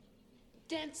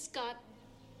Dan Scott,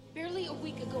 barely a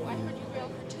week ago I heard you rail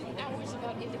for 2 hours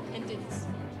about independence.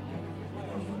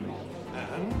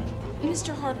 And?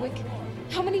 Mr. Hardwick,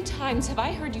 how many times have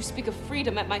I heard you speak of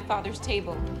freedom at my father's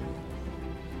table?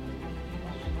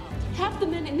 Half the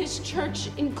men in this church,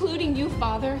 including you,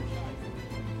 Father,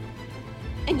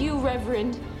 and you,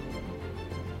 Reverend,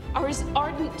 are as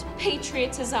ardent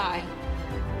patriots as I.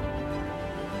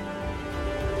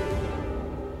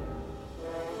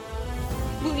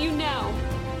 Will you now,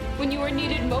 when you are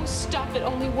needed most, stop at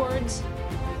only words?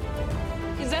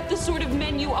 Is that the sort of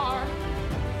men you are?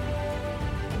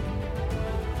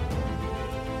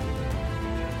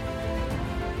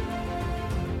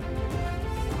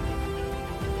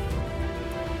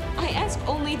 I ask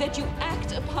only that you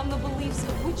act upon the beliefs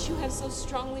of which you have so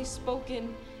strongly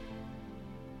spoken,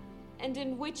 and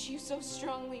in which you so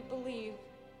strongly believe.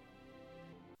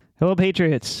 Hello,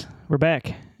 Patriots. We're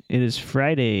back. It is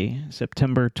Friday,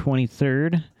 September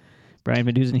 23rd. Brian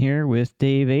Medusan here with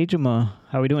Dave Agema.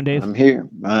 How are we doing, Dave? I'm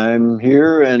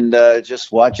here, and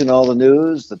just watching all the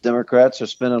news. The Democrats are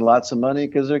spending lots of money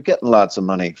because they're getting lots of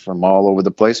money from all over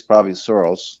the place, probably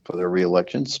Soros for their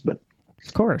re-elections. But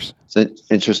of course, it's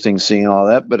interesting seeing all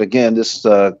that. But again, this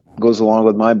goes along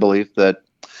with my belief that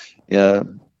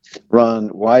Ron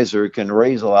Weiser can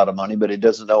raise a lot of money, but he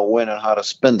doesn't know when and how to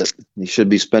spend it. He should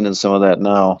be spending some of that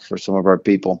now for some of our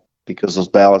people because those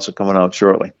ballots are coming out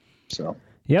shortly. So.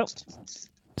 Yep.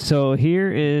 So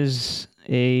here is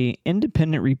a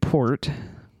independent report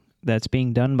that's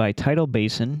being done by Tidal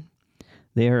Basin.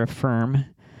 They are a firm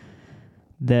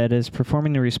that is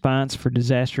performing the response for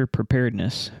disaster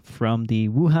preparedness from the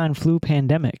Wuhan Flu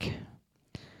pandemic.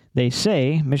 They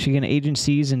say Michigan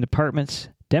agencies and departments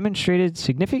demonstrated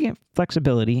significant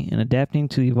flexibility in adapting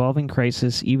to the evolving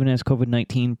crisis even as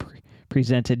COVID-19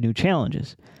 presented new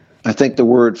challenges. I think the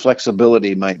word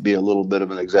flexibility might be a little bit of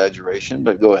an exaggeration,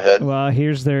 but go ahead. Well,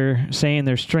 here's their saying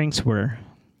their strengths were.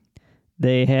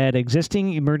 They had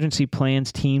existing emergency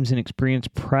plans, teams, and experience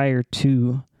prior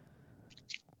to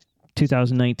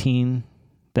 2019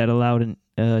 that allowed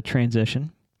a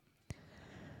transition.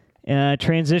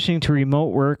 Transitioning to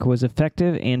remote work was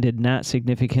effective and did not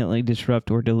significantly disrupt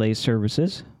or delay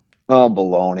services. Oh,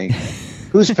 baloney.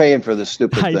 Who's paying for this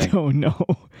stupid thing? I don't know.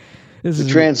 The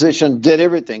transition did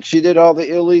everything. She did all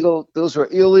the those were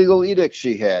illegal edicts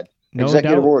she had. No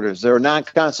executive doubt. orders. They were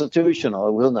non-constitutional.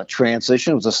 It wasn't a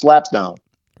transition. It was a slapdown.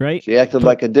 Right. She acted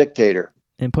like a dictator.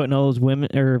 And putting all those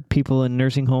women or people in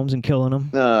nursing homes and killing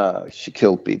them. She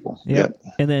killed people. Yep.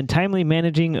 And then timely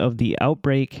managing of the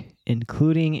outbreak,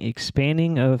 including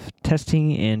expanding of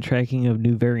testing and tracking of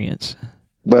new variants.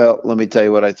 Well, let me tell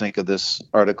you what I think of this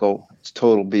article. It's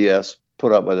total BS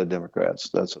put up by the Democrats.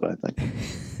 That's what I think.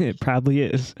 It probably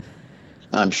is.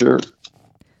 I'm sure.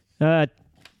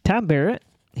 Tom Barrett,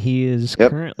 he is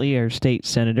currently our state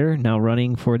senator, now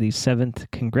running for the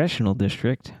 7th Congressional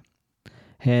District,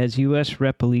 has U.S.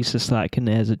 Rep. Elisa Slotkin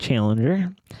as a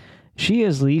challenger. She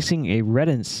is leasing a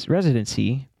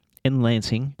residency in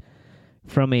Lansing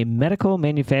from a medical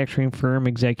manufacturing firm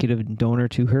executive and donor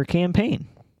to her campaign.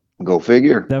 Go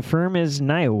figure. The firm is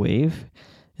NioWave,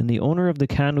 and the owner of the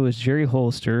condo is Jerry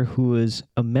Hollister, who is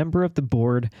a member of the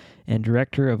board and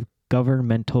director of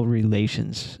governmental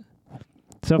relations.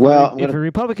 So if a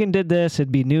Republican did this,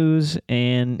 it'd be news.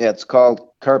 And yeah, it's called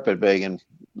carpetbagging.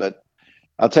 But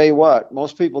I'll tell you what,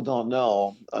 most people don't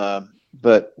know.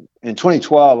 But in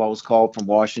 2012, I was called from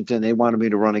Washington. They wanted me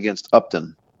to run against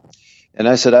Upton. And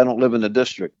I said, I don't live in the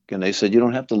district. And they said, you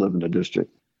don't have to live in the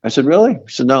district. I said, really? He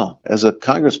said, no. As a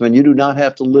congressman, you do not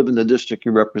have to live in the district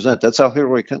you represent. That's how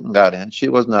Hillary Clinton got in. She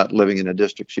was not living in the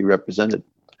district she represented.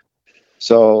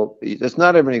 So it's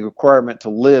not any requirement to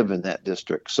live in that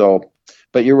district. So,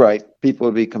 but you're right. People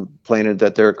would be complaining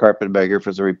that they're a carpetbagger if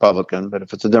it's a Republican, but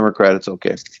if it's a Democrat, it's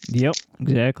okay. Yep,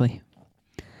 exactly.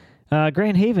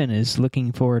 Grand Haven is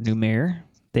looking for a new mayor.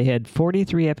 They had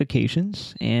 43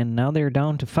 applications, and now they're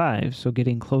down to 5, so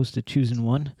getting close to choosing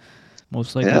one.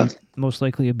 Most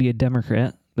likely it'll be a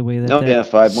Democrat, the way that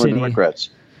 5 more Democrats.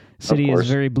 City is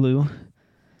very blue.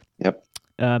 Yep.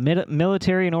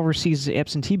 Military and overseas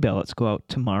absentee ballots go out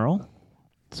tomorrow,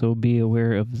 so be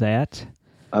aware of that.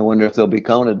 I wonder if they'll be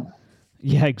counted.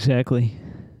 Yeah, exactly.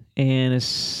 And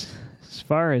as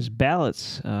far as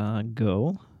ballots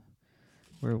go,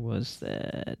 where was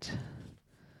that?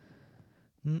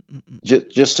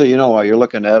 Just so you know, while you're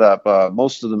looking that up,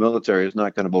 most of the military is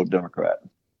not going to vote Democrat.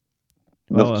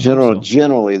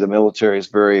 Generally, the military is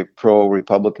very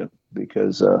pro-Republican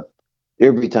because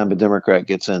every time a Democrat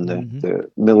gets in, the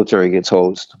military gets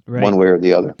hosed one way or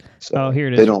the other. So here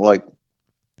it is. They don't like.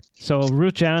 So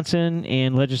Ruth Johnson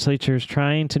and legislatures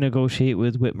trying to negotiate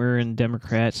with Whitmer and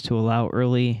Democrats to allow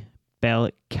early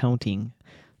ballot counting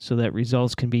so that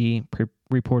results can be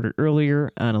reported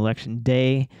earlier on Election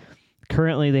Day.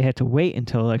 Currently, they had to wait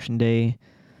until Election Day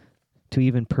to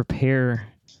even prepare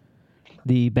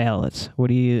the ballots.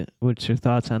 What's your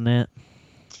thoughts on that?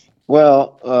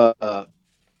 Well,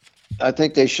 I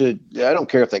think they should. I don't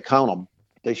care if they count them.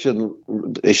 They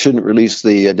shouldn't release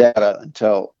the data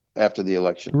until after the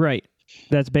election. Right.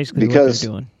 That's basically what they're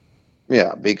doing.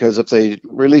 Yeah, because if they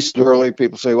release it early,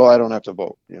 people say, "Well, I don't have to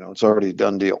vote." It's already a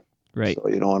done deal. Right. So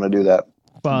you don't want to do that.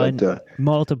 Well, but,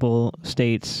 multiple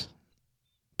states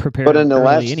prepared. But in the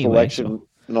last anyway, election,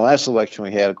 in the last election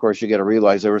we had, of course, you got to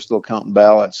realize they were still counting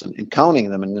ballots and counting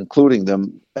them and including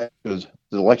them as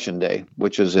the election day,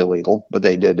 which is illegal, but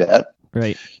they did that.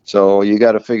 Right. So you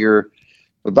got to figure.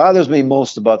 What bothers me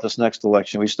most about this next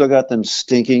election, we still got them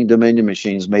stinking Dominion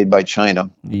machines made by China,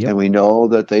 and we know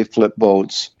that they flip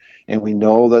votes, and we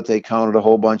know that they counted a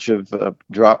whole bunch of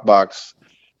drop box,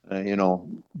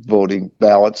 voting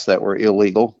ballots that were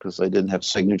illegal because they didn't have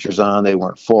signatures on, they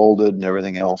weren't folded, and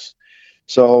everything else.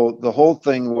 So the whole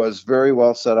thing was very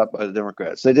well set up by the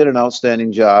Democrats. They did an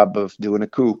outstanding job of doing a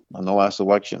coup on the last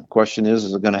election. Question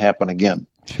is it going to happen again?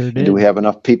 Sure did. And do we have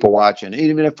enough people watching?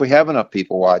 Even if we have enough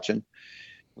people watching,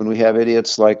 when we have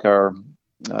idiots like our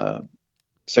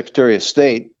Secretary of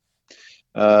State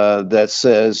that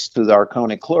says to our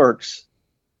county clerks,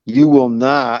 you will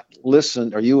not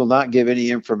listen or you will not give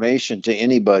any information to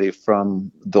anybody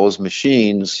from those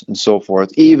machines and so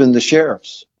forth, even the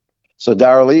sheriffs. So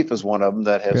Dara Leaf is one of them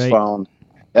that has found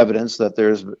evidence that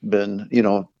there's been,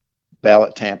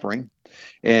 ballot tampering.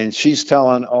 And she's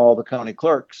telling all the county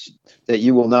clerks that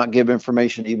you will not give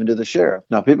information even to the sheriff.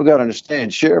 Now, people got to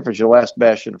understand, sheriff is your last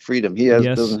bastion of freedom. He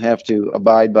doesn't have to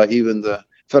abide by even the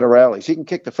federales. He can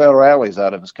kick the federales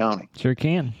out of his county. Sure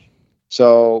can.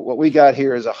 So what we got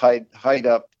here is a hide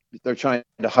up. They're trying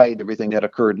to hide everything that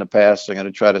occurred in the past. They're going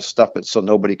to try to stuff it so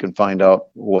nobody can find out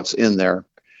what's in there.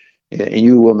 And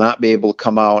you will not be able to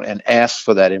come out and ask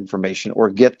for that information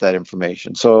or get that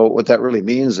information. So what that really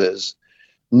means is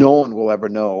no one will ever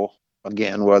know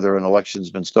again whether an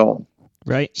election's been stolen.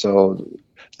 Right. So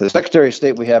the Secretary of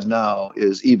State we have now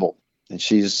is evil, and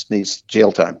she needs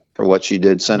jail time for what she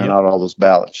did, sending out all those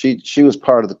ballots. She was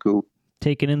part of the coup.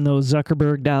 Taking in those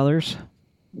Zuckerberg dollars.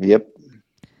 Yep.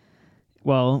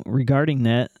 Well, regarding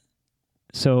that,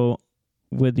 so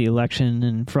with the election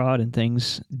and fraud and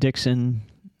things, Dixon,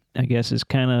 I guess, is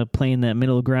kind of playing that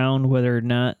middle ground, whether or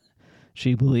not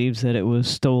she believes that it was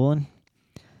stolen.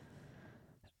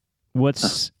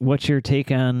 What's your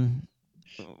take on?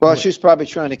 Well, she's probably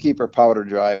trying to keep her powder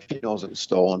dry. She knows it was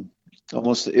stolen.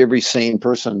 Almost every sane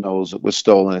person knows it was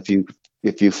stolen.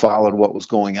 If you followed what was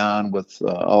going on with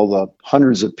all the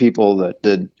hundreds of people that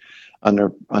did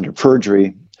under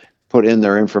perjury, put in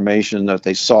their information that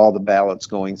they saw the ballots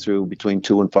going through between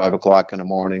 2 and 5 o'clock in the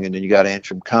morning, and then you got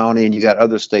Antrim County, and you got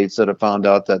other states that have found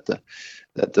out that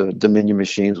the Dominion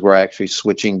machines were actually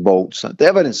switching votes. The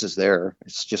evidence is there.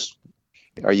 It's just,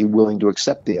 are you willing to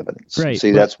accept the evidence? Right.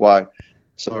 See, that's why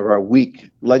some of our weak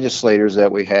legislators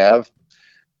that we have,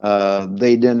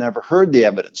 they never heard the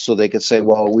evidence, so they could say,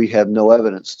 well, we have no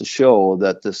evidence to show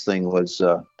that this thing was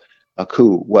a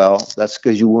coup. Well, that's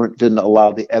because you didn't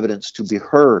allow the evidence to be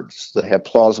heard, so they have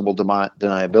plausible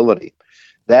deniability.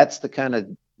 That's the kind of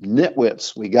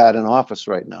nitwits we got in office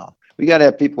right now. We got to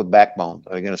have people with backbone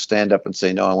that are going to stand up and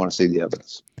say, no, I want to see the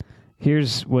evidence.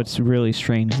 Here's what's really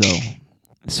strange, though.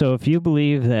 So if you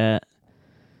believe that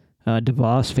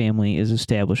DeVos family is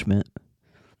establishment,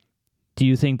 do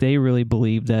you think they really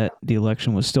believe that the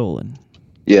election was stolen?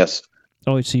 Yes.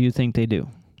 Oh, so you think they do?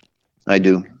 I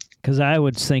do. Because I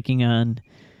was thinking on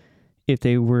if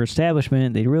they were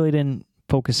establishment, they really didn't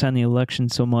focus on the election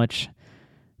so much.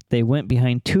 They went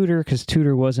behind Tudor because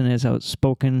Tudor wasn't as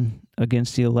outspoken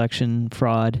against the election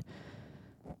fraud.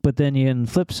 But then on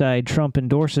the flip side, Trump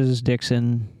endorses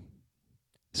Dixon.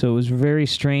 So it was a very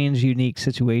strange, unique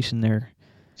situation there.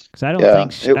 Because I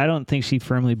don't think she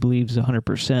firmly believes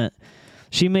 100%.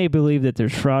 She may believe that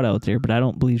there's fraud out there, but I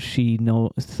don't believe she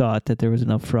thought that there was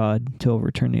enough fraud to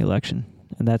overturn the election.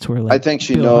 And that's where I think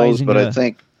she knows, but I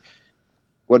think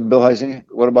what Bill Heising?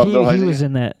 What about Bill Heising? He was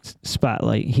in that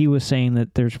spotlight. He was saying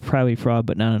that there's probably fraud,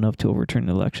 but not enough to overturn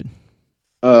the election.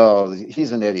 Oh,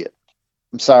 he's an idiot.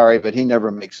 I'm sorry, but he never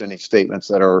makes any statements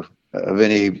that are of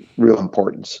any real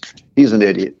importance. He's an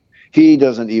idiot. He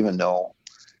doesn't even know.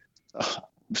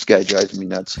 This guy drives me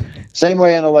nuts. Same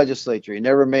way in the legislature. He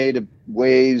never made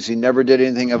waves. He never did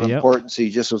anything of importance. He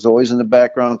just was always in the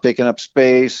background picking up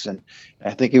space. And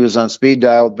I think he was on speed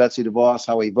dial with Betsy DeVos,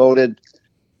 how he voted.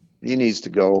 he needs to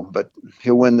go, but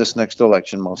he'll win this next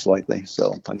election most likely.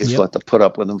 So I guess we'll have to put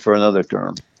up with him for another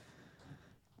term.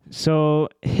 So,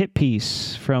 hit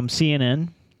piece from CNN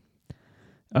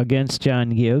against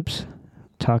John Gibbs,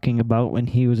 talking about when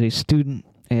he was a student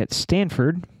at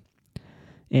Stanford,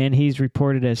 and he's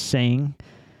reported as saying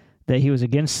that he was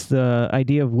against the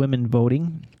idea of women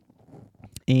voting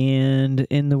and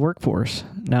in the workforce.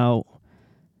 Now,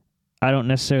 I don't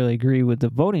necessarily agree with the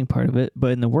voting part of it,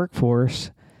 but in the workforce,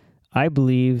 I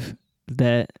believe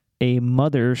that a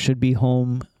mother should be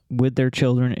home with their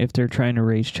children if they're trying to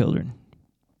raise children.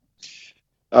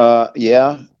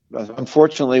 Yeah.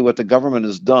 Unfortunately, what the government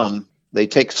has done, they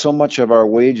take so much of our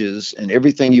wages, and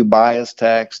everything you buy is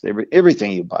taxed.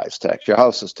 Everything you buy is taxed. Your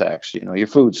house is taxed. Your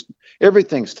food's,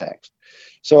 everything's taxed.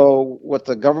 So what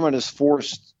the government has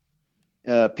forced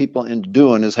people into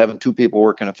doing is having two people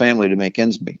work in a family to make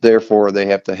ends meet. Therefore, they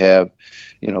have to have,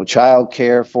 child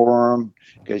care for them,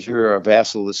 because you're a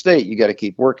vassal of the state. You got to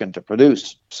keep working to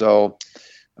produce. So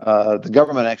the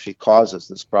government actually causes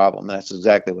this problem. That's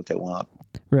exactly what they want.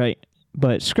 Right.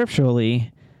 But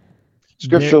scripturally,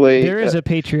 there is a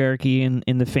patriarchy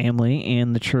in the family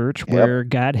and the church where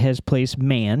God has placed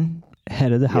man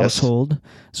head of the household.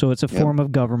 So it's a form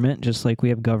of government, just like we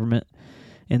have government.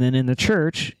 And then in the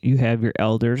church, you have your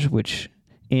elders, which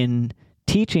in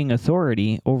teaching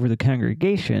authority over the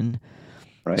congregation,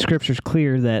 Scripture's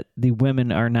clear that the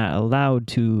women are not allowed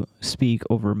to speak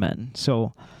over men.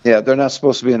 So they're not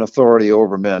supposed to be an authority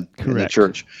over men in the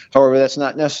church. However, that's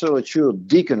not necessarily true of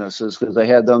deaconesses, because they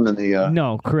had them in the in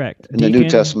the New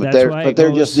Testament.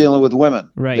 They're just dealing with women.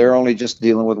 Right. They're only just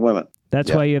dealing with women.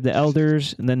 That's why you have the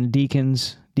elders and then the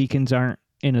deacons. Deacons aren't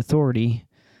in authority.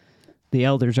 The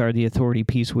elders are the authority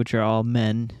piece, which are all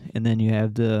men, and then you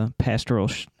have the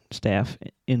pastoral staff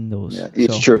in those. Yeah,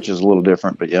 each church is a little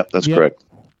different, but that's correct.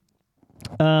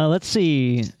 Let's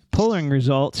see. Polling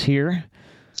results here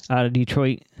out of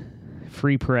Detroit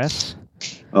Free Press.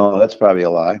 Oh, that's probably a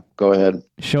lie. Go ahead.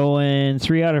 Showing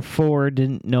 3 out of 4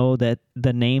 didn't know that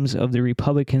the names of the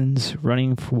Republicans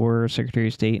running for Secretary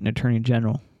of State and Attorney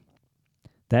General.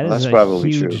 That's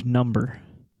probably huge number.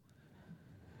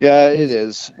 Yeah, it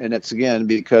is. And it's, again,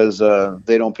 because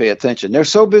they don't pay attention. They're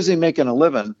so busy making a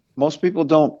living, most people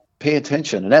don't pay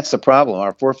attention. And that's the problem.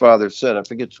 Our forefathers said, I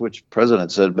forget which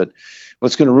president said, but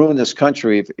what's going to ruin this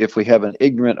country if we have an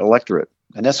ignorant electorate.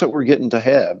 And that's what we're getting to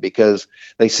have, because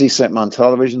they see something on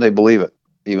television, they believe it.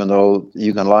 Even though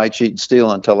you can lie, cheat, and steal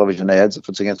on television ads if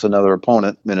it's against another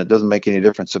opponent, and it doesn't make any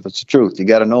difference if it's the truth. You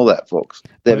got to know that, folks.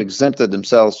 They've exempted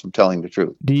themselves from telling the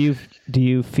truth. Do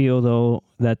you feel, though,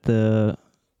 that the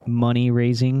money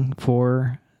raising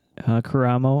for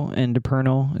Karamo and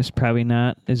DePerno is probably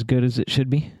not as good as it should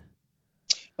be?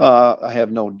 I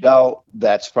have no doubt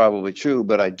that's probably true,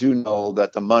 but I do know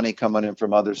that the money coming in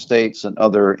from other states and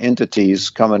other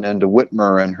entities coming into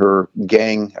Whitmer and her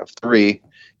gang of 3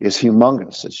 is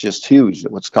humongous. It's just huge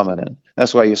what's coming in.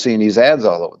 That's why you're seeing these ads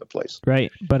all over the place.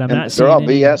 Right, but they're all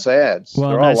BS ads. Well,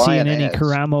 they're I'm all not seeing any ads.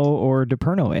 Karamo or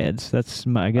DePerno ads. That's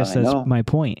my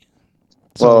point.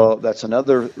 So, well, that's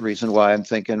another reason why I'm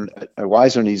thinking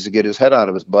Weiser needs to get his head out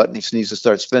of his butt, and he needs to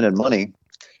start spending money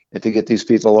to get these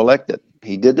people elected.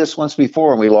 He did this once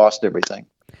before, and we lost everything.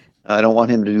 I don't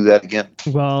want him to do that again.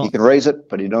 Well, he can raise it,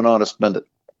 but he don't know how to spend it.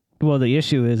 Well, the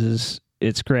issue is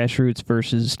it's grassroots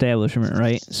versus establishment,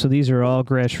 right? So these are all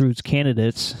grassroots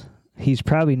candidates. He's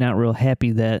probably not real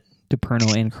happy that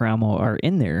DePerno and Karamo are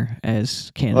in there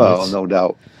as candidates. Well, no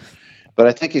doubt. But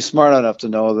I think he's smart enough to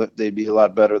know that they'd be a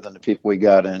lot better than the people we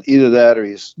got in. Either that or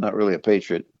he's not really a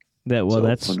patriot.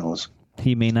 Who knows?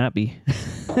 He may not be.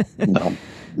 No.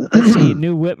 Let's see.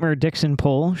 New Whitmer-Dixon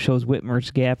poll shows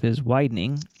Whitmer's gap is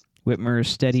widening. Whitmer is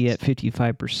steady at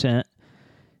 55%,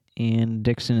 and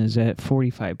Dixon is at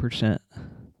 45%.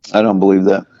 I don't believe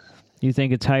that. You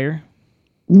think it's higher?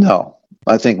 No.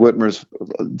 I think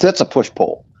that's a push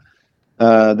poll.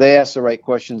 They ask the right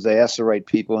questions, they ask the right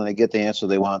people, and they get the answer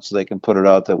they want, so they can put it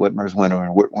out that Whitmer's winning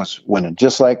and Whitmer's winning.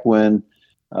 Just like when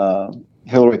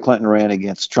Hillary Clinton ran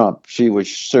against Trump, she was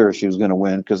sure she was going to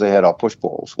win because they had all push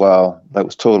polls. Well, that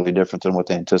was totally different than what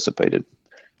they anticipated.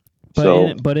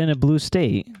 But in a blue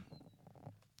state,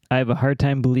 I have a hard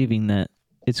time believing that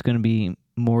it's going to be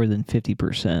more than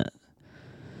 50%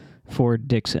 for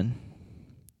Dixon.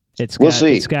 We'll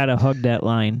see. It's got to hug that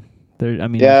line.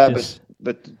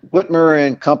 But Whitmer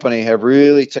and company have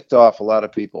really ticked off a lot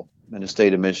of people in the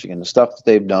state of Michigan. The stuff that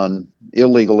they've done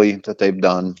illegally, that they've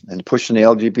done, and pushing the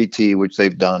LGBT, which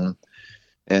they've done,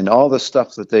 and all the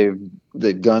stuff that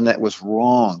they've done that was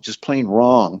wrong, just plain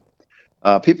wrong.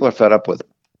 People are fed up with it.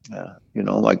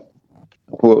 Like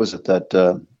what was it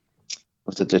that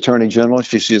was it the Attorney General?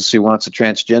 She wants a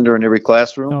transgender in every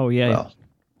classroom. Oh, yeah. Well,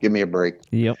 give me a break.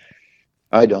 Yep.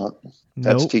 I don't.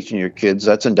 That's Nope. teaching your kids.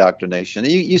 That's indoctrination.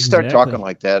 You start Exactly. talking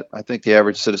like that, I think the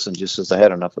average citizen just says, I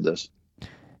had enough of this.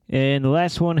 And the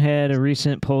last one had a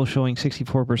recent poll showing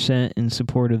 64% in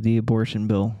support of the abortion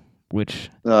bill, which...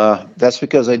 That's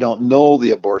because they don't know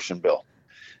the abortion bill.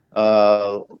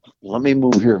 Let me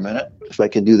move here a minute, if I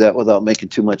can do that without making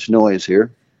too much noise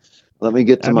here. Let me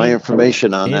get to my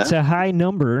information on that. It's a high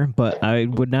number, but I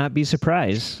would not be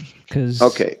surprised because...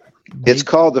 Okay. It's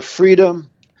called the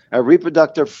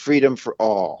Reproductive Freedom for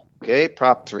All. Okay,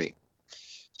 Prop 3.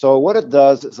 So what it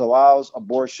does is allows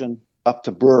abortion up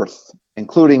to birth,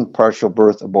 including partial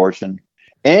birth abortion,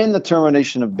 and the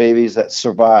termination of babies that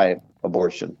survive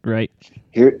abortion. Right.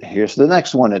 Here's the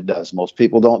next one it does. Most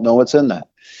people don't know what's in that.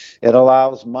 It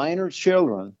allows minor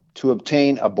children to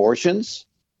obtain abortions,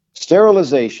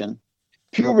 sterilization,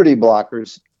 puberty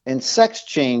blockers, and sex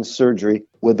change surgery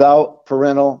without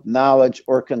parental knowledge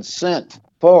or consent.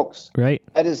 Folks, right.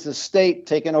 That is the state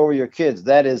taking over your kids.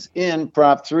 That is in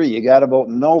Prop 3. You got to vote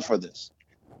no for this.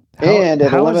 And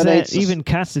it eliminates... Is that even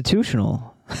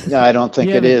constitutional? No, I don't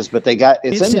think it is, but it's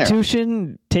in there.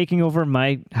 Institution taking over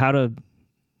how to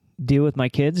deal with my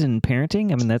kids and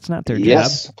parenting? I mean, that's not their job.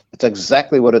 Yes, it's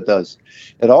exactly what it does.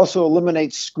 It also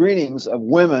eliminates screenings of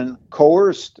women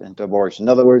coerced into abortion. In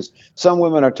other words, some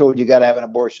women are told you got to have an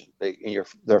abortion.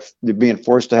 They're being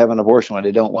forced to have an abortion when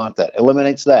they don't want that.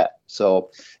 Eliminates that.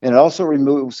 So, and it also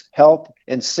removes health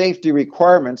and safety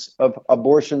requirements of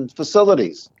abortion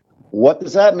facilities. What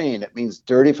does that mean? It means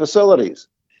dirty facilities.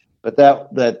 But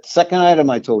that second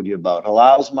item I told you about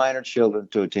allows minor children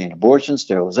to obtain abortion,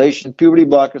 sterilization, puberty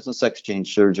blockers, and sex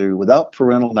change surgery without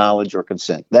parental knowledge or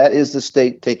consent. That is the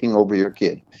state taking over your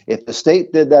kid. If the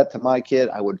state did that to my kid,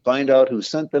 I would find out who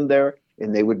sent them there,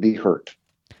 and they would be hurt.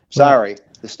 Sorry,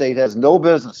 the state has no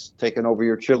business taking over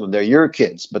your children. They're your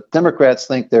kids, but Democrats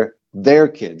think they're their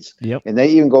kids. Yep. And they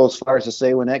even go as far as to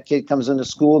say when that kid comes into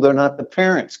school, they're not the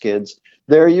parents' kids.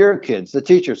 They're your kids, the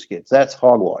teacher's kids. That's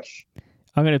hogwash.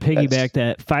 I'm going to piggyback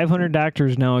that. 500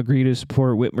 doctors now agree to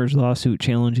support Whitmer's lawsuit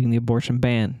challenging the abortion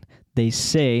ban. They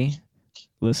say,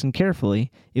 listen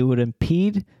carefully, it would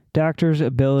impede doctors'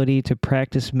 ability to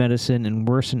practice medicine and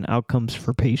worsen outcomes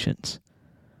for patients.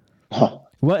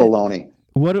 What? Baloney.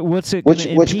 What's it? Which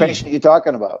patient are you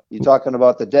talking about? You talking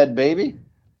about the dead baby?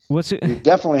 What's it? You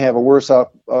definitely have a worse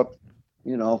from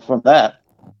that.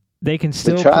 They can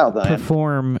still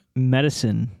perform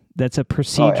medicine. That's a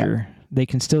procedure. Oh, yeah. They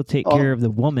can still take care of the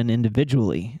woman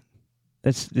individually.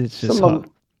 It's just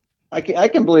I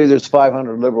can believe there's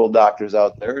 500 liberal doctors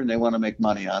out there, and they want to make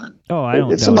money on it. Oh, I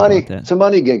don't. It's a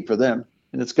money gig for them,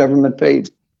 and it's government paid.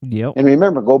 Yep. And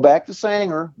remember, go back to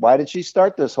Sanger. Why did she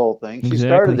start this whole thing? She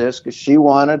started this because she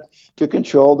wanted to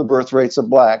control the birth rates of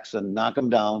blacks and knock them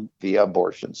down via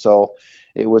abortion. So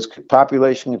it was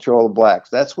population control of blacks.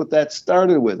 That's what that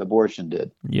started with. Abortion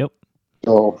did. Yep.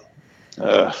 So.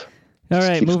 All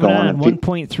right, moving on.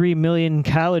 1.3 million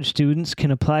college students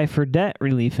can apply for debt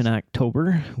relief in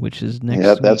October, which is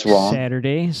next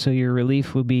Saturday. So your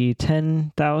relief will be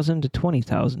 $10,000 to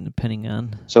 $20,000, depending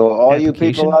on. So all you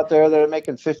people out there that are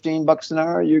making $15 an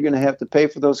hour, you're going to have to pay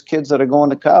for those kids that are going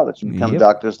to college and become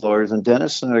doctors, lawyers, and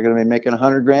dentists, and they're going to be making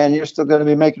 $100,000. You're still going to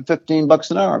be making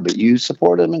 $15 an hour, but you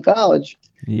supported them in college.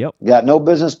 Yep. You got no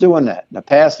business doing that. In the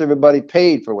past, everybody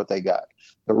paid for what they got.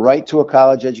 The right to a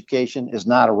college education is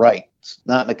not a right. It's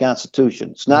not in the Constitution.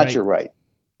 It's not your right.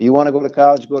 You want to go to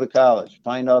college, go to college.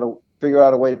 Figure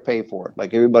out a way to pay for it,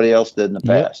 like everybody else did in the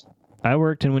past. I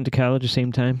worked and went to college at the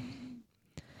same time.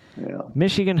 Yeah.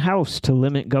 Michigan House to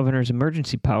limit governor's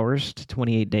emergency powers to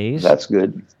 28 days. That's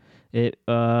good.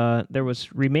 There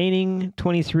was remaining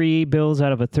 23 bills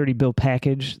out of a 30-bill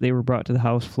package. They were brought to the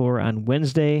House floor on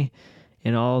Wednesday,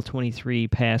 and all 23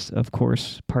 passed, of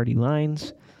course, party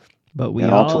lines. But we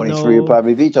all 23 know will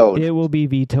probably be vetoed. It will be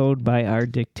vetoed by our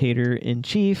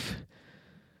dictator-in-chief,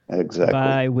 exactly,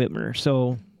 by Whitmer.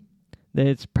 So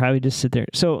it's probably just sit there.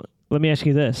 So let me ask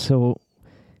you this. So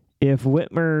if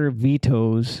Whitmer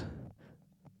vetoes,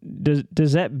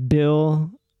 does that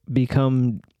bill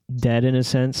become dead in a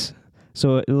sense?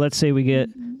 So let's say we get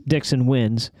Dixon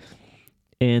wins,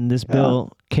 and this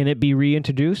bill, can it be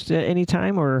reintroduced at any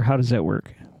time, or how does that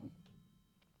work?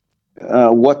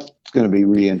 What's going to be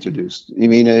reintroduced? You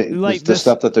mean like the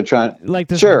stuff that they're trying? Like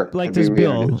this, sure, like this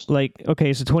bill. Like,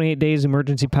 okay, so 28 days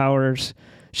emergency powers.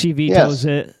 She vetoes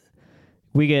it.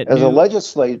 We get as a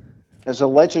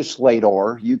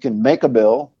legislator, you can make a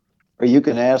bill, or you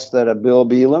can ask that a bill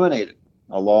be eliminated,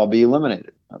 a law be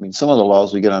eliminated. I mean, some of the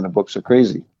laws we get on the books are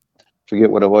crazy. forget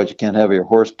what it was. You can't have your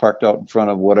horse parked out in front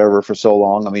of whatever for so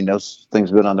long. I mean, those things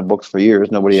have been on the books for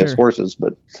years. Nobody has horses,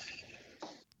 but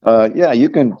yeah, you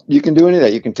can do any of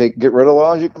that. You can get rid of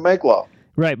laws. You can make law.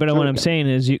 Right, but what I'm saying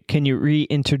is, can you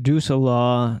reintroduce a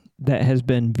law that has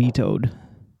been vetoed?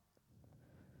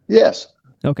 Yes.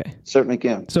 Okay. Certainly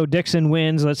can. So Dixon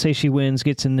wins. Let's say she wins,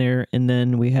 gets in there, and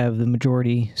then we have the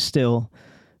majority still.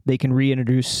 They can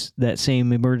reintroduce that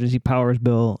same emergency powers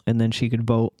bill, and then she could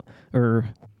vote or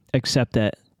accept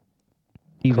that,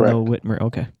 even though Whitmer.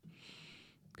 Okay.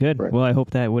 Good. Correct. Well, I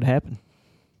hope that would happen.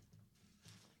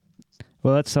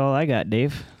 Well, that's all I got,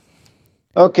 Dave.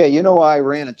 Okay, you know why I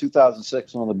ran in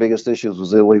 2006? One of the biggest issues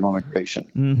was illegal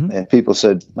immigration. Mm-hmm. And people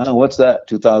said, "Oh, what's that?"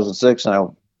 2006, and I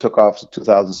took off in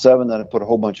 2007. Then I put a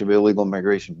whole bunch of illegal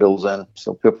immigration bills in,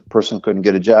 so a person couldn't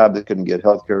get a job, they couldn't get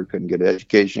health care, couldn't get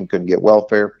education, couldn't get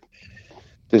welfare,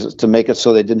 to make it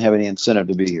so they didn't have any incentive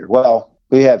to be here. Well,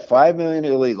 we had 5 million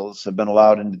illegals have been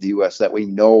allowed into the U.S. that we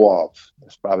know of.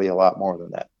 There's probably a lot more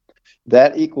than that.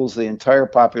 That equals the entire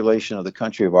population of the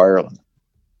country of Ireland.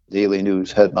 Daily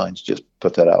News headlines just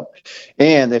put that out.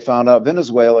 And they found out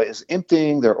Venezuela is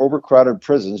emptying their overcrowded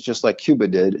prisons just like Cuba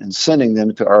did and sending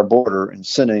them to our border and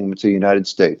sending them to the United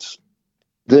States.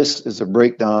 This is a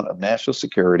breakdown of national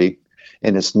security,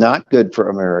 and it's not good for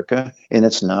America, and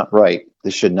it's not right.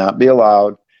 This should not be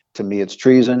allowed. To me, it's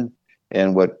treason.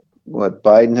 And what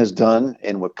Biden has done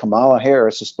and what Kamala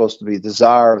Harris is supposed to be the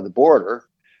czar of the border,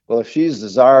 well, if she's the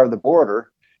czar of the border,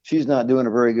 she's not doing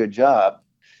a very good job.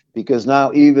 Because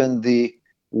now even the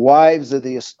wives of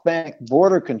the Hispanic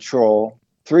border control,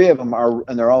 3 of them are,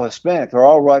 and they're all Hispanic. They're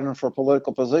all running for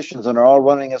political positions, and they're all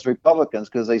running as Republicans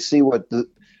because they see what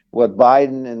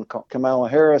Biden and Kamala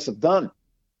Harris have done.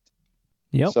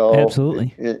 Yep, so,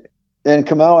 absolutely. And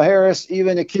Kamala Harris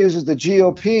even accuses the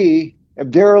GOP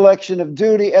of dereliction of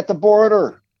duty at the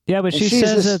border. Yeah, but she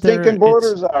says that stinking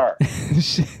borders are.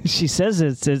 She says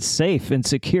it's safe and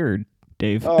secured.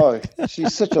 Dave. Oh,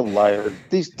 she's such a liar.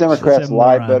 These Democrats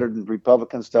lie better than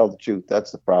Republicans tell the truth.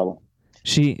 That's the problem.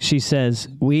 She says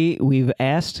we've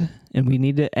asked, and we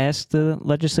need to ask the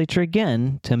legislature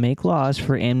again to make laws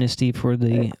for amnesty for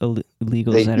the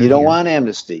illegals. You don't want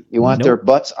amnesty. You want their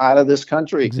butts out of this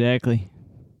country. Exactly.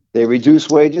 They reduce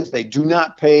wages. They do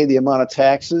not pay the amount of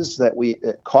taxes that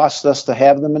it costs us to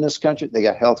have them in this country. They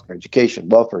got health care, education,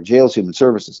 welfare, jails, human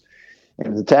services.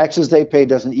 And the taxes they pay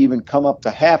doesn't even come up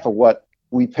to half of what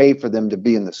we pay for them to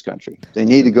be in this country. They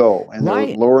need to go, and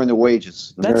they're lowering the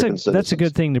wages. That's a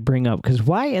good thing to bring up, because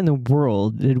why in the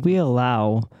world did we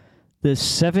allow this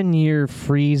 7-year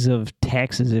freeze of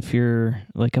taxes if you're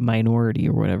like a minority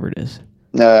or whatever it is?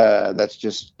 That's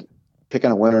just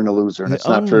picking a winner and a loser, and it's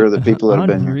not fair to the people that have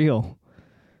been here. Unreal.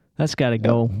 That's got to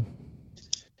go.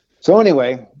 So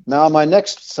anyway, now my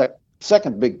next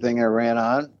second big thing I ran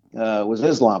on was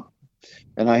Islam.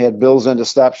 And I had bills in to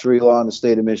stop Sharia law in the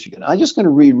state of Michigan. I'm just going to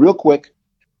read real quick.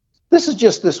 This is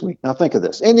just this week. Now think of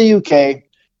this. In the UK,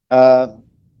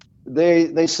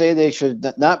 they say they should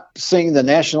not sing the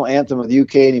national anthem of the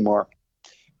UK anymore.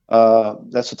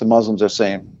 That's what the Muslims are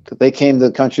saying. They came to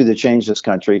the country to change this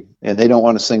country, and they don't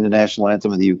want to sing the national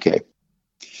anthem of the UK.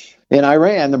 In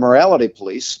Iran, the morality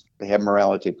police, they have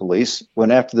morality police,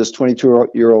 went after this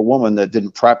 22-year-old woman that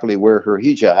didn't properly wear her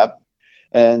hijab,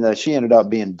 and she ended up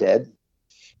being dead.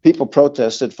 People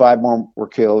protested. 5 more were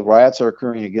killed. Riots are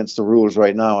occurring against the rulers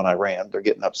right now in Iran. They're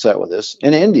getting upset with this.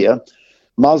 In India,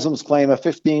 Muslims claim a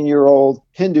 15-year-old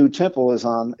Hindu temple is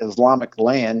on Islamic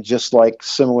land, just like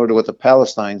similar to what the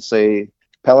Palestine say.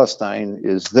 Palestine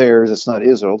is theirs. It's not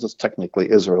Israel's. It's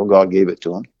technically Israel. God gave it to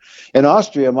them. In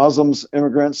Austria,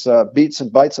 immigrants beats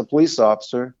and bites a police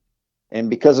officer,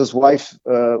 and because his wife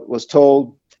was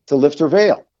told to lift her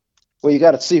veil. Well, you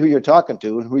got to see who you're talking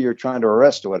to and who you're trying to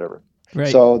arrest or whatever. Right.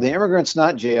 So the immigrant's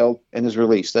not jailed and is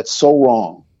released. That's so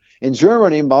wrong. In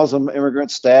Germany, Muslim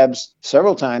immigrant stabs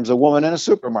several times a woman in a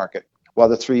supermarket while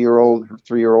the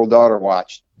 3-year-old daughter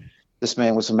watched. This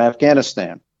man was from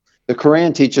Afghanistan. The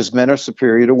Quran teaches men are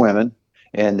superior to women,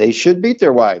 and they should beat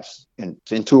their wives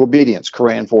into obedience.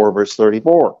 Quran 4, verse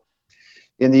 34.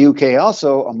 In the UK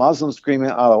also, a Muslim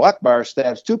screaming Allahu Akbar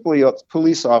stabs 2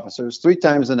 police officers 3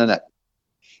 times in the neck.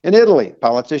 In Italy,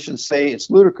 politicians say it's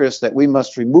ludicrous that we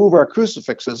must remove our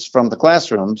crucifixes from the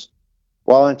classrooms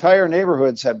while entire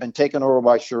neighborhoods have been taken over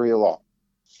by Sharia law.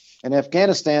 In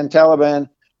Afghanistan, Taliban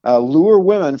lure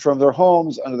women from their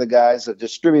homes under the guise of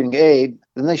distributing aid,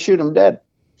 then they shoot them dead.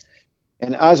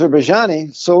 In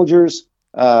Azerbaijani, soldiers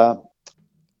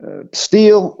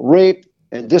steal, rape,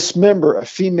 and dismember a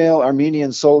female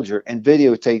Armenian soldier and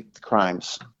videotape the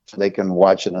crimes so they can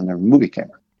watch it on their movie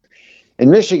camera.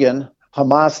 In Michigan,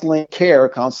 Hamas-linked CARE,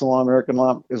 Council on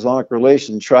American Islamic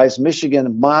Relations, tries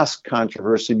Michigan mosque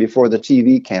controversy before the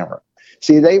TV camera.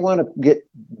 See, they want to get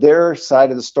their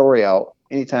side of the story out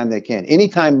anytime they can.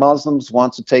 Anytime Muslims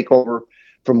want to take over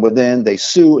from within, they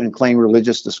sue and claim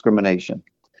religious discrimination.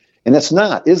 And it's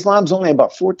not. Islam's only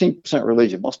about 14%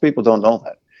 religion. Most people don't know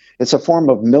that. It's a form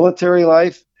of military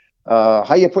life.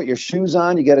 How you put your shoes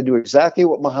on, you got to do exactly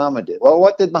what Muhammad did. Well,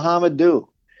 what did Muhammad do?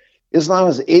 Islam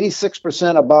is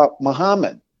 86% about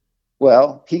Muhammad.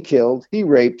 Well, he killed, he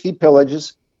raped, he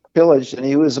pillaged, and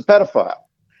he was a pedophile.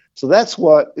 So that's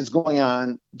what is going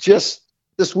on just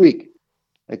this week.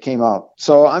 It came out.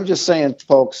 So I'm just saying,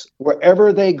 folks,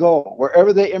 wherever they go,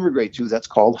 wherever they immigrate to, that's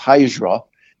called hijra.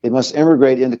 They must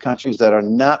immigrate into countries that are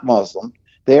not Muslim.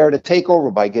 They are to take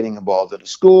over by getting involved in the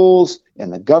schools, in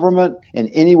the government, in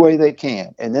any way they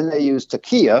can. And then they use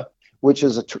taqiyya, which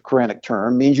is a Quranic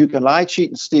term, means you can lie, cheat,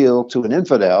 and steal to an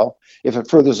infidel if it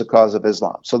furthers the cause of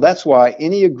Islam. So that's why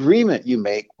any agreement you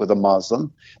make with a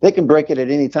Muslim, they can break it at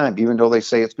any time. Even though they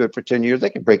say it's good for 10 years, they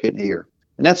can break it in a year.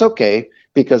 And that's okay,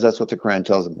 because that's what the Quran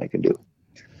tells them they can do.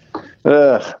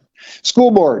 School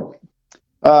board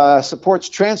supports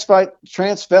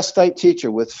transvestite teacher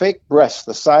with fake breasts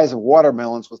the size of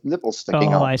watermelons with nipples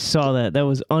sticking out. Oh, I saw that. That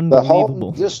was The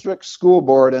unbelievable. Halton District School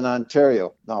Board in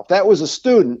Ontario. Now, if that was a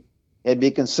student, it'd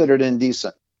be considered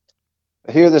indecent.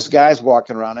 Here, this guy's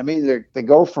walking around. I mean, they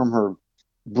go from her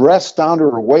breast down to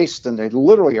her waist, and they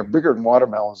literally are bigger than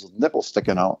watermelons with nipples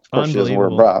sticking out. Of course, she doesn't wear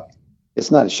a bra. It's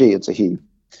not a she, it's a he.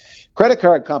 Credit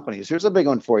card companies. Here's a big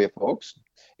one for you, folks.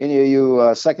 Any of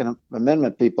you Second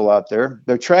Amendment people out there,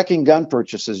 they're tracking gun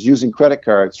purchases using credit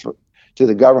cards to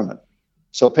the government.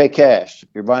 So pay cash. If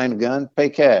you're buying a gun, pay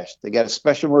cash. They got a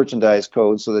special merchandise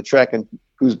code, so they're tracking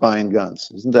who's buying guns.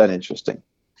 Isn't that interesting?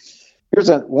 Here's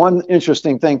one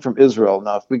interesting thing from Israel.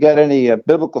 Now, if we got any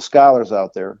biblical scholars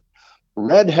out there,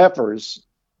 red heifers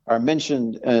are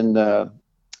mentioned in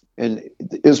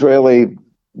Israeli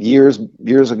years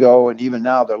ago, and even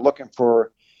now they're looking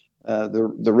for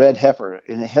the red heifer,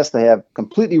 and it has to have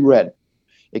completely red.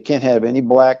 It can't have any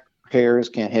black hairs,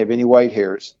 can't have any white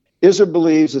hairs. Israel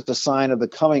believes it's a sign of the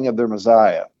coming of their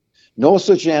Messiah. No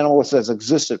such animal has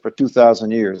existed for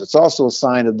 2,000 years. It's also a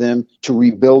sign of them to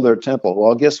rebuild their temple.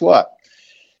 Well, guess what?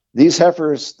 These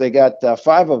heifers, they got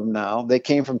 5 of them now. They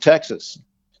came from Texas.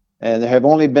 And there have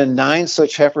only been 9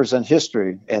 such heifers in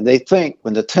history. And they think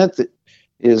when the 10th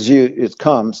it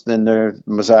comes, then their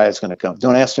Messiah is going to come.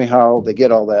 Don't ask me how they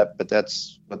get all that, but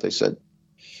that's what they said.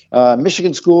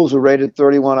 Michigan schools were rated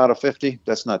 31 out of 50.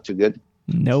 That's not too good.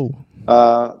 No.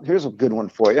 Here's a good one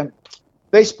for you.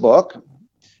 Facebook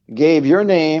gave your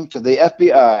name to the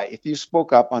FBI if you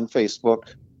spoke up on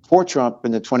Facebook for Trump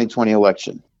in the 2020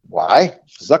 election. Why?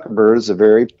 Zuckerberg is a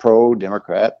very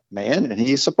pro-Democrat man, and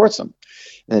he supports them.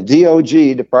 And the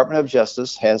DOJ, Department of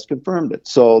Justice, has confirmed it.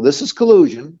 So this is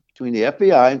collusion between the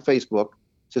FBI and Facebook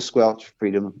to squelch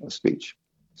freedom of speech.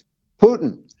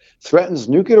 Putin threatens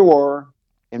nuclear war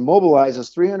and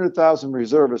mobilizes 300,000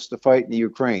 reservists to fight in the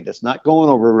Ukraine. That's not going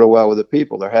over real well with the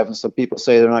people. They're having some people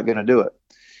say they're not going to do it.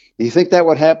 Do you think that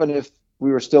would happen if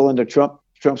we were still under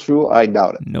Trump's rule? I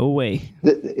doubt it. No way.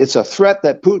 It's a threat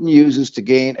that Putin uses to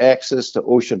gain access to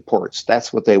ocean ports.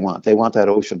 That's what they want. They want that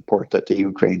ocean port that the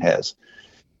Ukraine has.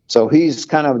 So he's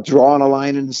kind of drawing a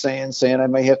line in the sand, saying I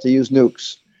may have to use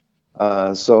nukes.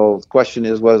 So the question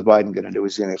is, what is Biden going to do?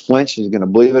 Is he going to flinch? Is he going to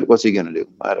believe it? What's he going to do?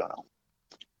 I don't know.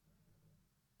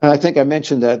 I think I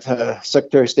mentioned that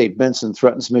Secretary of State Benson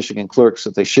threatens Michigan clerks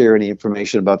if they share any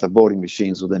information about the voting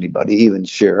machines with anybody, even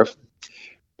sheriff.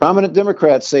 Prominent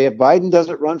Democrats say if Biden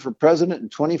doesn't run for president in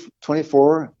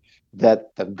 2024,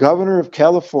 that the governor of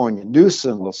California,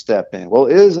 Newsom, will step in. Well,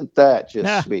 isn't that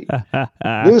just sweet?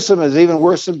 Newsom is even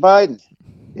worse than Biden.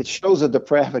 It shows the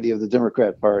depravity of the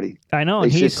Democrat Party. I know,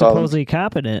 and he's supposedly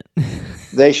competent.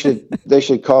 They should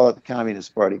call it the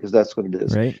Communist Party, because that's what it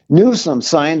is. Right. Newsom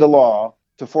signed a law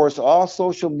to force all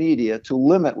social media to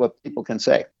limit what people can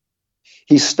say.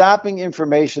 He's stopping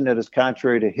information that is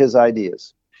contrary to his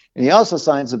ideas. And he also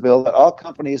signs a bill that all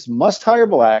companies must hire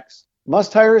blacks,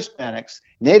 must hire Hispanics,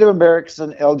 Native Americans,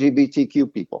 and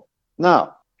LGBTQ people.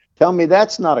 Now, tell me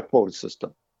that's not a quota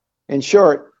system. In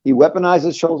short, he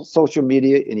weaponizes social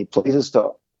media, and he plays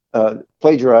to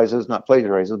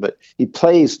he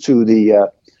plays to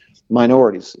the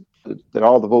minorities, that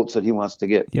all the votes that he wants to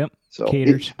get. Yep. So,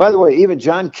 by the way, even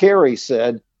John Kerry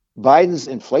said Biden's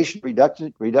Inflation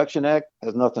Reduction Act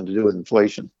has nothing to do with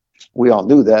inflation. We all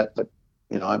knew that, but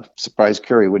I'm surprised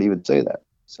Kerry would even say that.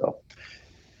 So,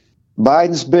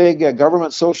 Biden's big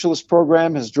government socialist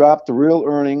program has dropped the real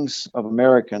earnings of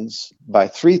Americans by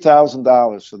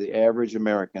 $3,000 for the average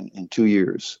American in 2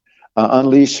 years.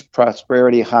 Unleash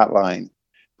Prosperity Hotline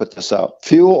put this out.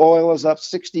 Fuel oil is up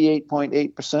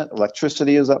 68.8%.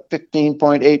 Electricity is up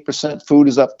 15.8%. Food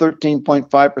is up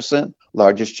 13.5%.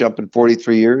 Largest jump in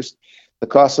 43 years. The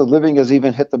cost of living has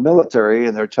even hit the military,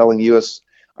 and they're telling U.S.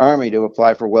 Army to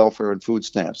apply for welfare and food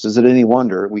stamps. Is it any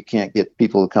wonder we can't get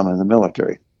people to come in the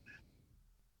military?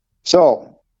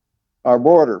 So, our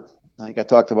border, I think I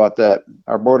talked about that.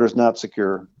 Our border is not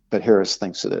secure, but Harris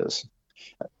thinks it is.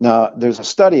 Now, there's a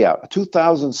study out, a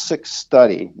 2006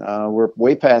 study. We're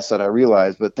way past that, I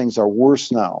realize, but things are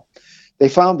worse now. They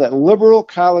found that liberal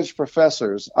college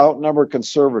professors outnumber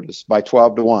conservatives by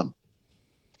 12 to 1.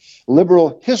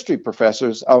 Liberal history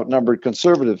professors outnumbered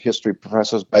conservative history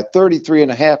professors by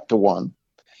 33.5 to 1.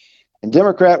 And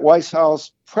Democrat White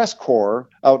House press corps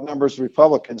outnumbers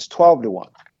Republicans 12 to 1.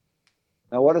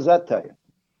 Now, what does that tell you?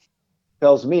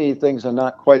 Tells me things are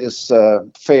not quite as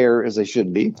fair as they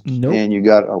should be. Nope. And you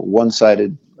got a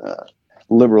one-sided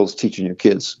liberals teaching your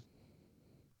kids.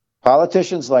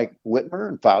 Politicians like Whitmer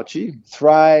and Fauci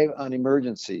thrive on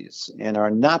emergencies and are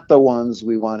not the ones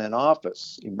we want in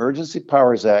office. Emergency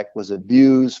Powers Act was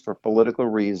abused for political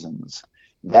reasons.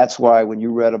 That's why when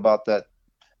you read about that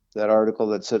article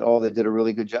that said, oh, they did a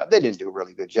really good job, they didn't do a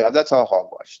really good job. That's all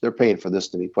hogwash. They're paying for this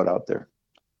to be put out there.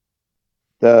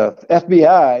 The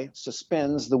FBI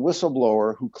suspends the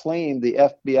whistleblower who claimed the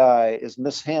FBI is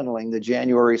mishandling the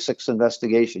January 6th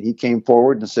investigation. He came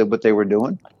forward and said what they were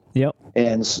doing. Yep.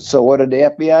 And so what did the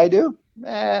FBI do?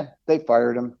 They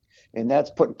fired him. And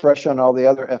that's putting pressure on all the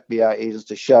other FBI agents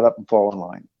to shut up and fall in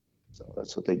line. So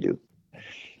that's what they do.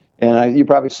 And you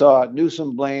probably saw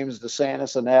Newsom blames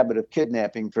DeSantis and Abbott of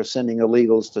kidnapping for sending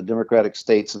illegals to Democratic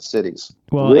states and cities.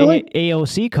 Well, really?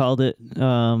 AOC called it,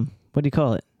 what do you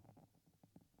call it?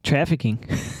 Trafficking.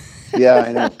 Yeah,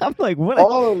 I know. I'm like, what?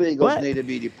 All illegals need to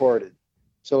be deported.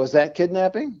 So is that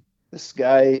kidnapping? This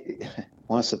guy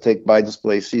wants to take Biden's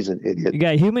place. He's an idiot. You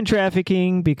got human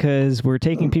trafficking because we're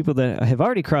taking people that have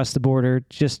already crossed the border,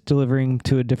 just delivering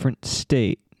to a different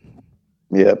state.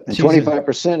 Yep. And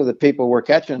 25% of the people we're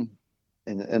catching,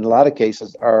 in a lot of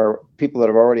cases, are people that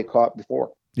have already caught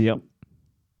before. Yep.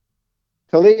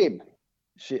 Tlaib,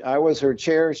 I was her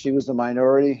chair. She was the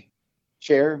minority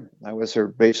chair. I was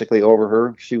basically over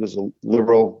her. She was a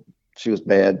liberal. She was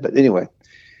bad. But anyway,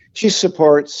 she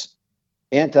supports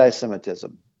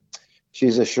anti-Semitism.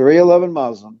 She's a Sharia-loving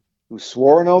Muslim who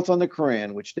swore an oath on the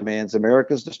Quran, which demands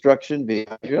America's destruction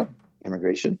via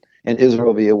immigration and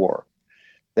Israel via war.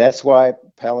 That's why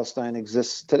Palestine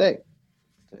exists today.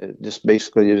 Just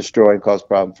basically to destroy and cause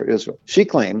problems for Israel. She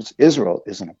claims Israel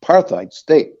is an apartheid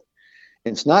state.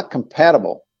 It's not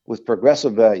compatible with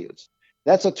progressive values.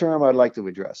 That's a term I'd like to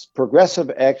address. Progressive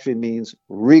actually means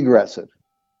regressive.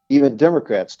 Even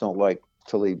Democrats don't like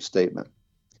Tlaib's statement.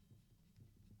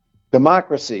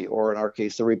 Democracy, or in our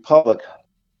case, the republic,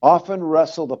 often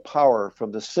wrestle the power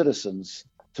from the citizens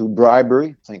through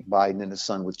bribery, think Biden and his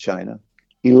son with China,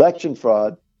 election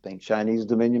fraud, think Chinese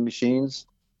Dominion machines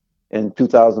and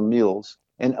 2,000 mules,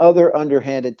 and other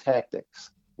underhanded tactics,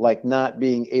 like not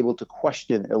being able to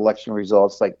question election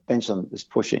results like Benson is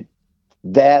pushing.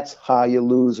 That's how you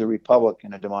lose a republic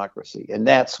in a democracy. And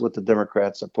that's what the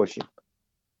Democrats are pushing.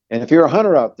 And if you're a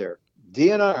hunter out there,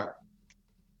 DNR,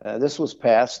 this was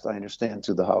passed, I understand,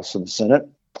 through the House and the Senate.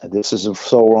 This is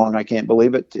so wrong, I can't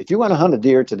believe it. If you want to hunt a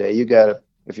deer today, you got to,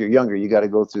 if you're younger, you got to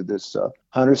go through this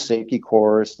hunter safety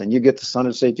course. Then you get the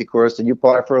hunter safety course, then you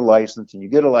apply for a license, and you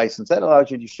get a license. That allows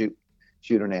you to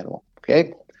shoot an animal,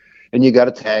 okay? And you got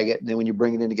to tag it. And then when you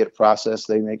bring it in to get it processed,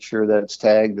 they make sure that it's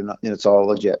tagged and it's all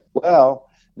legit. Well,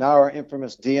 now our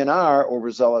infamous DNR,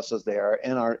 overzealous as they are,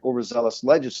 and our overzealous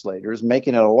legislators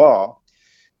making it a law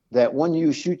that when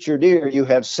you shoot your deer, you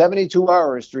have 72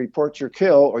 hours to report your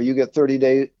kill, or you get 30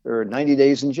 days or 90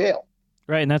 days in jail.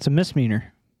 Right, and that's a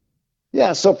misdemeanor.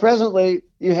 Yeah, so presently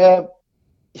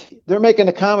they're making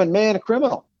the common man a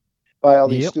criminal by all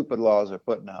these stupid laws they're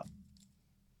putting out.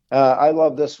 I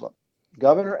love this one.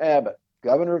 Governor Abbott,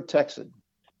 governor of Texas,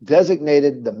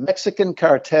 designated the Mexican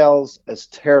cartels as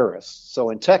terrorists. So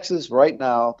in Texas right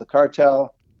now, the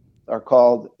cartel are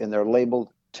called and they're labeled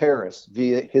terrorists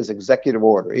via his executive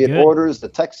order. It orders the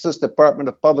Texas Department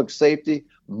of Public Safety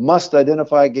must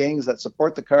identify gangs that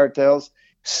support the cartels,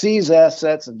 seize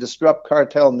assets, and disrupt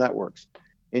cartel networks.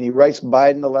 And he writes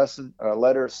Biden a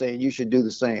letter saying you should do the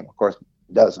same. Of course,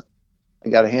 he doesn't. I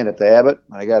got to hand it to Abbott,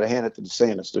 and I got to hand it to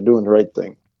DeSantis. They're doing the right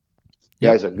thing.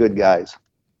 Guys are good guys.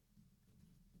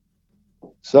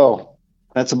 So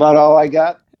that's about all I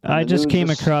got. I just came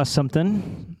across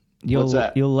something. What's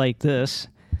that? You'll like this.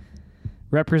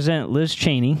 Representative Liz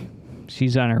Cheney,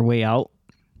 she's on her way out.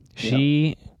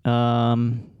 She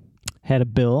has had a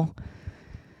bill,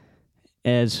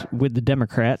 as with the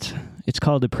Democrats. It's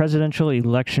called the Presidential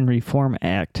Election Reform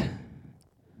Act.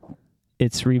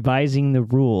 It's revising the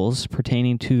rules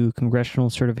pertaining to congressional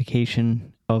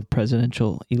certification of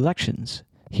presidential elections.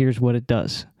 Here's what it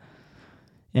does.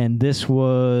 And this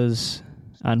was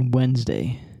on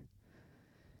Wednesday.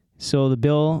 So the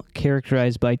bill,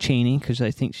 characterized by Cheney, because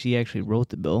I think she actually wrote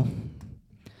the bill,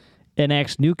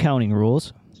 enacts new counting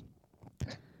rules,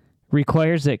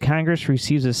 requires that Congress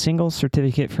receives a single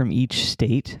certificate from each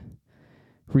state,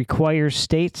 requires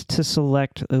states to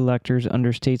select electors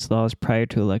under states' laws prior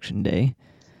to Election Day,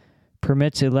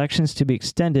 permits elections to be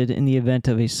extended in the event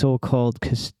of a so-called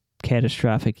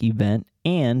catastrophic event,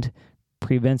 and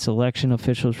prevents election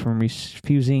officials from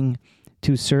refusing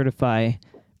to certify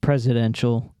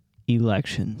presidential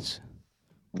elections.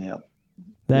 Yeah.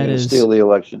 That is steal the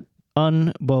election.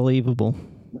 Unbelievable.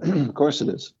 Of course it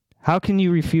is. How can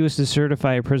you refuse to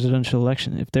certify a presidential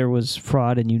election if there was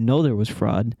fraud and you know there was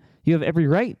fraud? You have every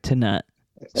right to not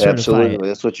certify Absolutely. it.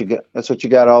 That's what you got. That's what you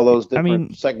got. All those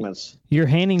different segments. You're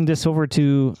handing this over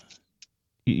to.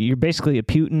 You're basically a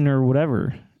Putin or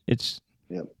whatever. It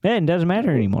doesn't matter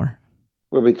anymore.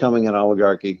 We're becoming an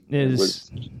oligarchy.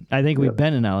 I think we've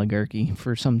been an oligarchy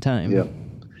for some time. Yeah.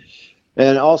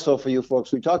 And also for you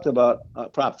folks, we talked about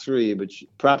Prop 3, but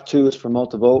Prop 2 is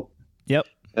promote to vote. Yep.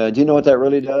 Do you know what that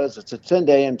really does? It's a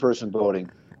 10-day in-person voting.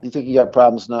 You think you got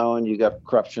problems now and you got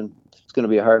corruption, it's going to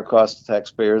be a higher cost to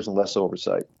taxpayers and less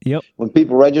oversight. Yep. When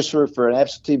people register for an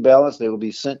absentee ballot, they will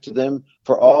be sent to them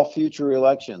for all future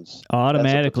elections.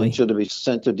 Automatically. That's a potential to be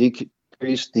sent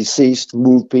to deceased,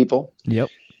 moved people. Yep.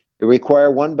 They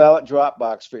require one ballot drop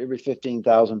box for every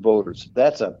 15,000 voters.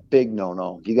 That's a big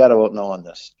no-no. You got to vote no on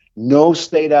this. No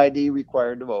state ID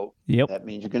required to vote. Yep. That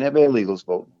means you can have illegals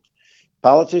vote.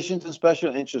 Politicians and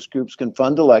special interest groups can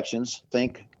fund elections.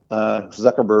 Think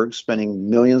Zuckerberg spending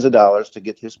millions of dollars to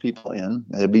get his people in.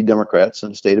 It'd be Democrats in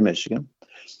the state of Michigan.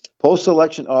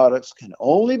 Post-election audits can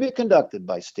only be conducted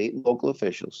by state and local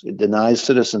officials. It denies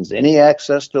citizens any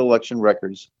access to election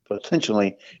records,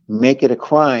 potentially make it a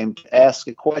crime to ask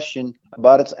a question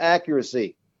about its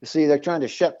accuracy. You see, they're trying to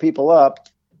shut people up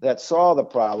that saw the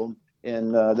problem,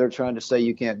 and they're trying to say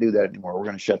you can't do that anymore. We're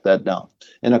going to shut that down.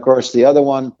 And, of course, the other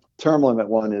one, term limit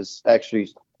one, is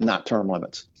actually not term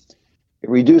limits. It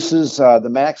reduces the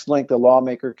max length a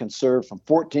lawmaker can serve from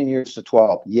 14 years to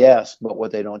 12. Yes, but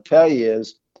what they don't tell you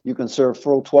is you can serve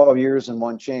full 12 years in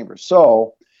one chamber.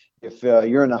 So if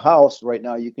you're in the House right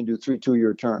now, you can do 3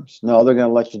 2-year terms. No, they're going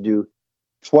to let you do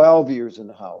 12 years in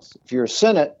the House. If you're a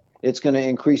Senate, it's going to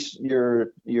increase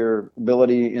your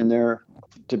ability in there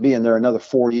to be in there another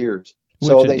 4 years.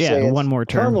 So they say one more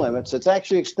term limits. It's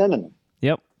actually extending them.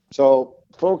 Yep. So,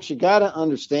 folks, you got to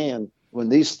understand when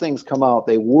these things come out,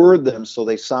 they word them so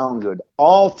they sound good.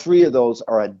 All 3 of those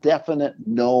are a definite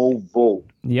no vote.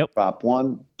 Yep. Prop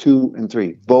 1, 2, and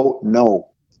 3. Vote no.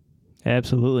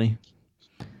 Absolutely.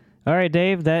 All right,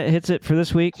 Dave, that hits it for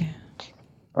this week.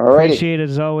 All right. Appreciate it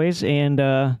as always. And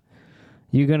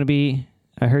you're going to be,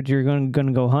 I heard you're going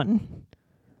to go hunting?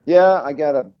 Yeah, I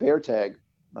got a bear tag.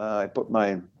 I put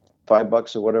my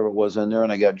 $5 or whatever it was in there,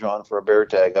 and I got drawn for a bear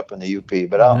tag up in the UP.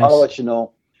 But I'll let you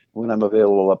know when I'm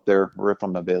available up there, or if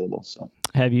I'm available. So,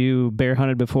 have you bear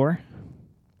hunted before?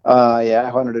 Yeah, I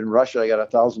hunted in Russia. I got a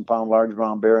 1,000-pound large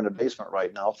brown bear in the basement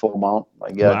right now, full mount.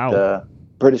 I got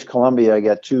British Columbia. I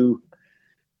got 2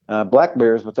 black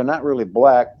bears, but they're not really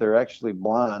black. They're actually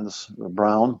blondes,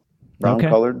 brown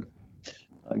colored.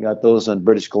 I got those in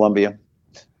British Columbia.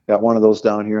 Got one of those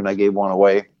down here, and I gave one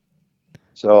away.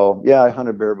 So, yeah, I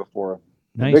hunted bear before.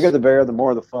 Nice. The bigger the bear, the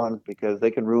more the fun, because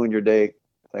they can ruin your day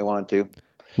if they want to.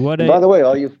 By the way,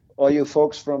 all you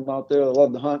folks from out there that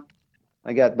love to hunt,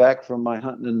 I got back from my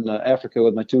hunting in Africa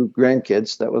with my 2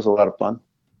 grandkids. That was a lot of fun.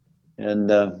 And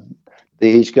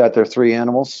they each got their 3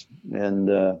 animals, and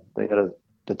they had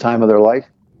the time of their life.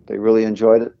 They really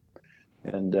enjoyed it.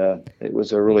 And it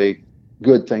was a really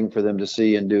good thing for them to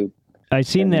see and do. I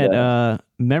seen that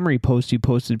memory post you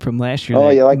posted from last year. Oh,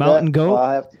 you like mountain that?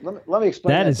 goat? Let me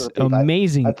explain that. That is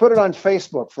amazing. I put it on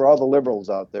Facebook for all the liberals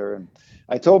out there, and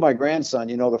I told my grandson,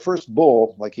 the first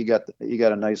bull, like you got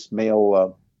a nice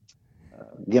male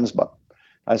Gibbs buck.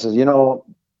 I said,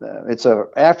 it's a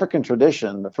African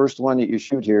tradition. The first one that you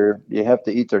shoot here, you have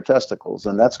to eat their testicles,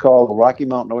 and that's called Rocky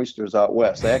Mountain oysters out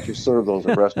west. They actually serve those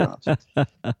at restaurants,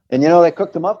 and they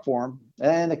cooked them up for him,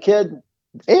 and the kid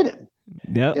ate it.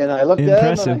 Yep. And I looked at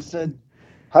him and I said,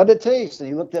 "How'd it taste?" And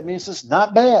he looked at me and says,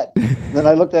 "Not bad." Then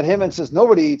I looked at him and says,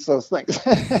 "Nobody eats those things."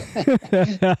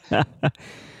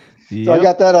 So I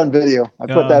got that on video. I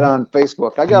put that on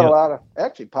Facebook. I got Yep. a lot of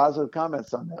actually positive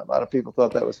comments on that. A lot of people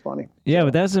thought that was funny. Yeah,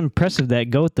 but that's impressive, that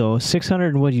goat, though.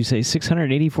 600, what did you say,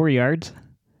 684 yards?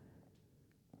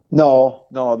 No,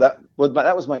 that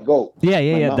was my goat.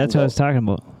 Yeah. That's what I was talking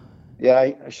about. Yeah,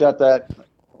 I shot that,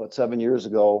 7 years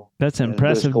ago. That's an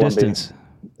impressive distance.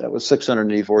 That was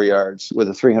 684 yards with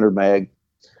a 300 mag.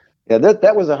 Yeah,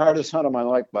 that was the hardest hunt of my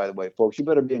life, by the way, folks. You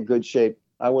better be in good shape.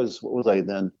 What was I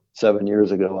then? 7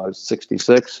 years ago, I was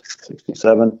 66,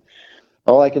 67.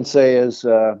 All I can say is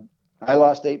I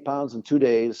lost 8 pounds in 2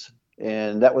 days,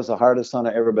 and that was the hardest hunt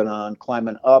I've ever been on,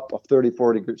 climbing up a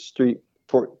 34-degree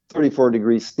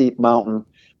steep mountain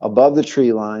above the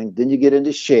tree line. Then you get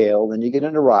into shale, then you get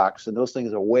into rocks, and those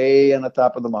things are way on the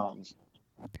top of the mountains.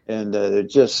 And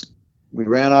we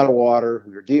ran out of water.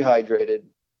 We were dehydrated.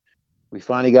 We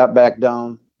finally got back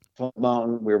down from the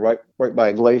mountain. We were right by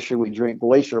a glacier. We drank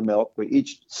glacier milk. We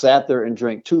each sat there and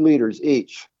drank 2 liters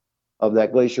each of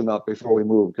that glacier milk before we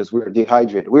moved because we were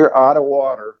dehydrated. We were out of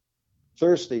water,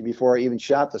 thirsty before I even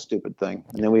shot the stupid thing.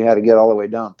 And then we had to get all the way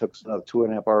down. It took us another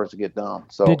 2.5 hours to get down.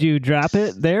 So did you drop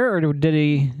it there, or did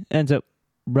he end up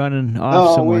running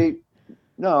off somewhere?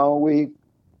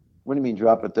 What do you mean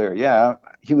drop it there? Yeah,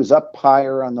 he was up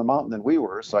higher on the mountain than we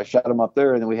were, so I shot him up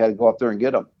there, and then we had to go up there and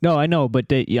get him. No, I know,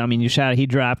 but you shot. He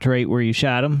dropped right where you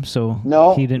shot him, so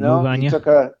he didn't move on you.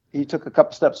 He took a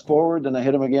couple steps forward, then I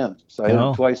hit him again. So I hit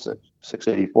him twice at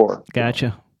 684.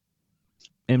 Gotcha.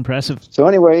 Impressive. So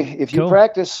anyway, if you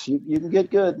practice, you can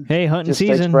get good. Hey, hunting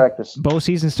season. Practice. Bow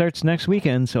season starts next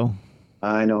weekend, so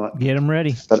I know it. Get them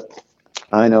ready.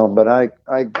 I know, but I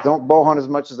don't bow hunt as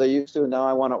much as I used to. Now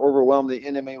I want to overwhelm the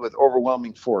enemy with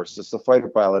overwhelming force. It's the fighter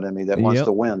pilot in me that wants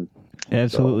to win.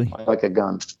 Absolutely. So I like a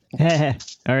gun.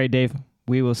 All right, Dave.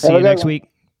 We will see you next week.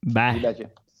 Bye. You betcha.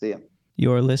 See ya.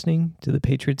 You're listening to the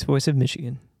Patriots Voice of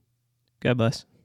Michigan. God bless.